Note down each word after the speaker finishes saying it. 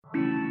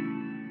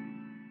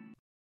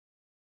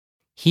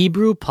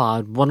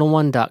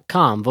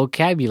HebrewPod101.com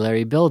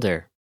Vocabulary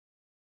Builder.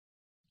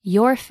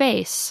 Your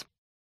face.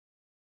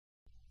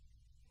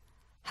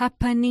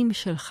 הפנים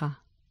שלך.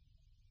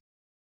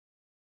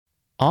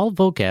 All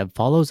vocab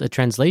follows a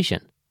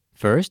translation.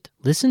 First,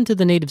 listen to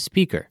the native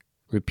speaker.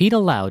 Repeat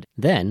aloud,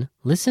 then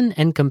listen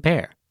and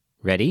compare.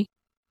 Ready?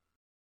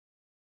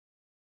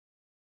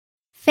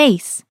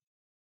 Face.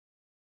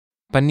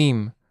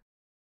 פנים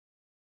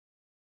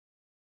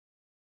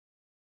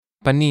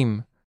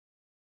פנים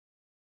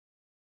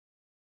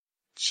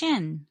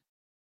chin,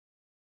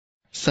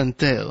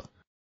 סנטר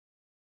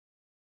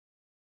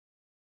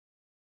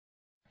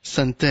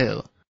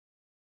סנטר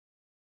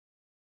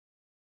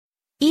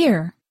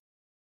Ear.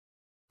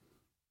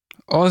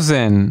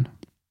 אוזן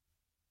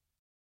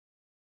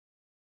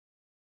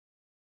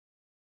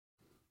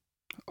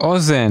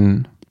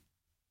אוזן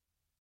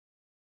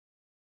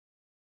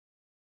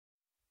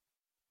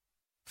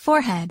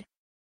Forehead.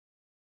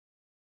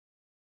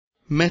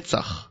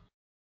 מצח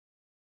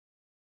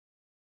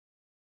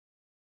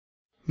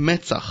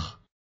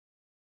מצח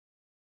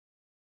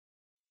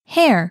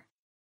Hair.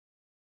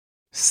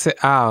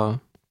 שיער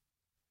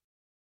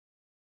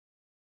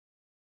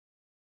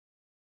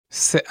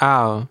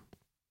שיער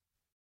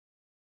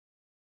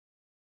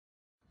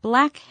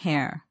black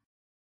hair,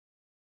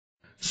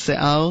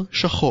 שיער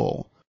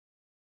שחור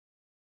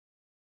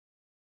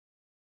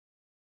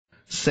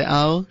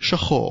שיער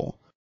שחור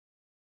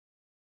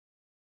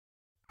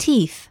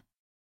Teeth.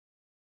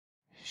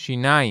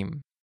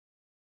 שיניים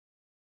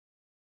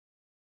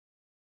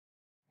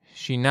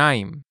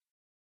שיניים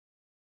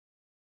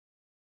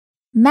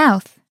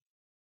Mouth.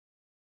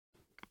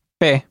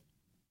 פה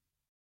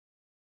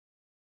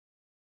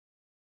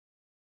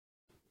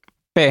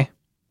פה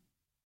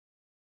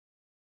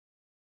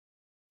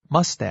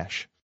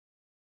mustache,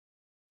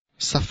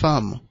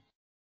 שפם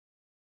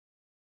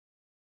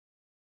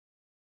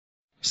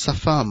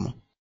שפם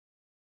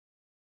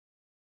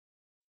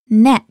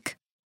Neck.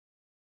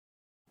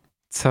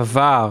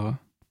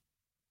 צוואר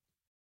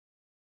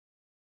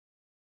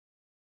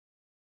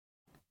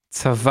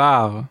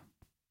צוואר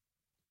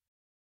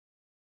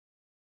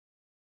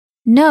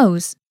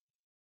Nose.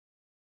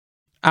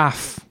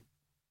 אף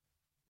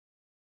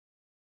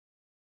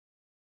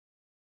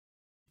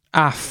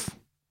אף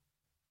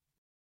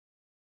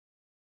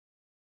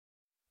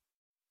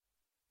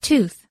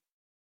Tooth.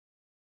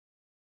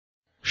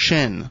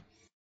 שן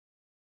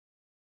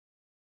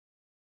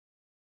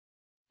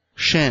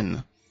שן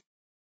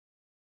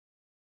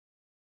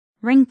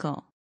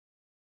wrinkle,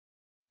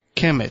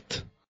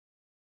 קמת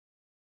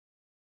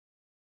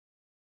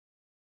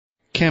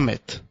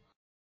קמת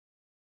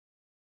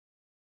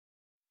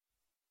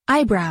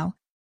Eyebrow.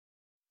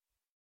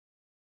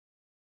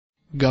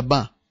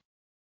 גבה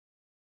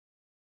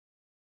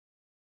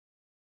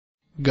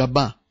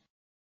גבה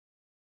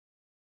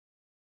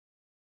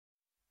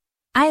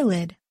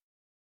Eyelid.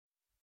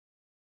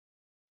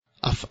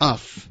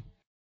 עפעף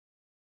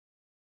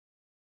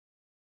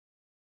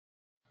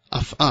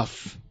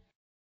עפעף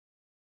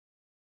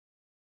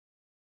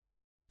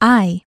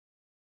Eye.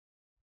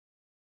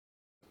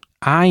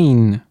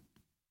 עין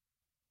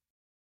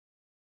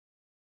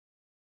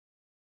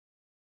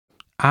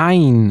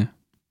עין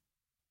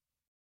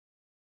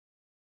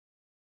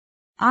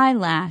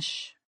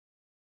eyelash,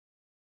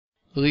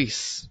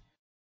 ריס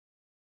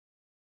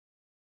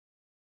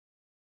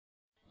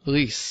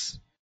ריס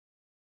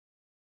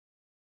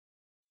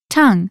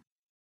Tongue.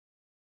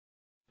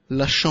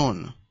 לשון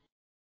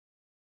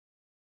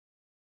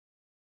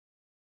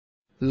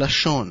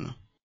לשון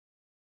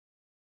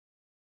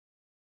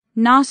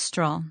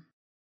nostril,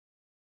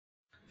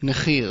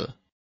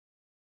 נחיר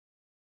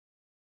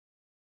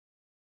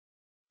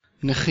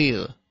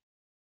נחיר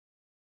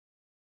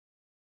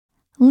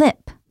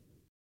Lip.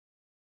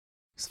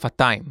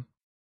 שפתיים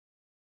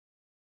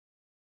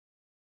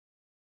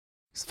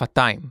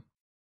שפתיים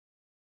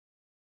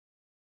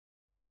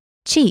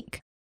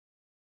Cheek.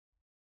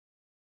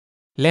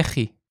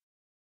 לחי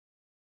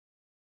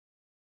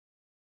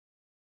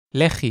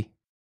לחי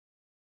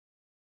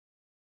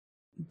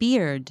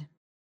beard,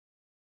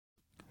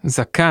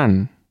 זקן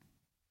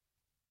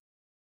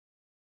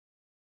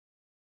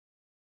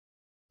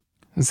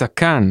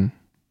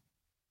זקן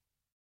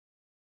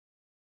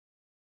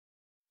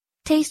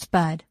Taste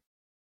bud.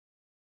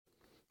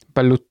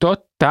 בלוטות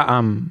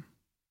טעם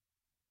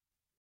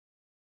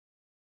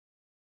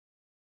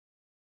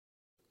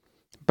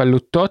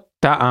בלוטות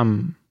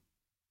טעם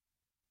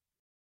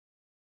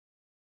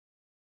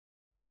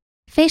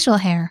Facial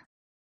hair.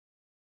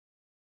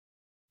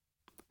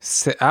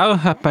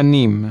 שיער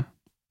הפנים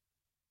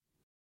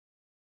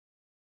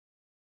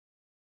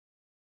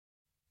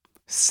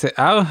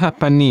שיער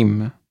הפנים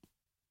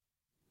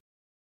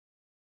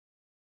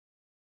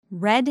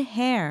red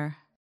hair,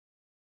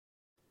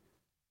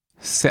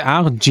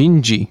 שיער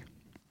ג'ינג'י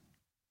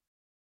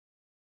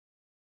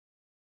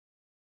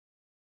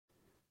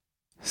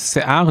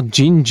שיער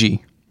ג'ינג'י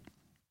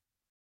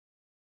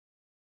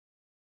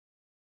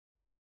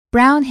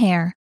Brown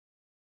hair.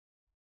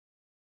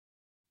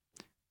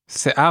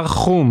 שיער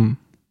חום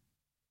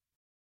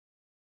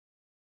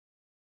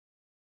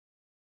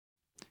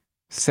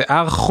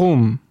שיער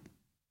חום.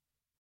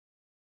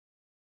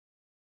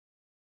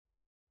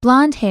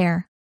 blonde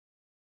hair,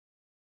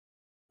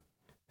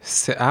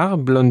 שיער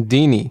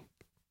בלונדיני.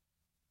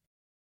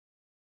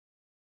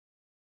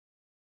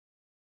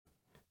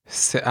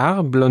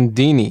 שיער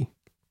בלונדיני.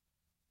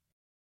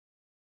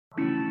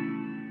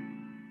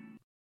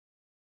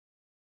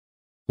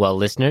 Well,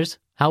 listeners,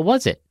 how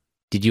was it?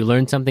 Did you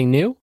learn something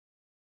new?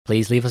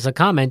 Please leave us a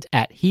comment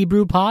at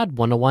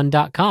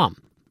HebrewPod101.com.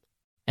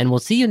 And we'll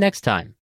see you next time.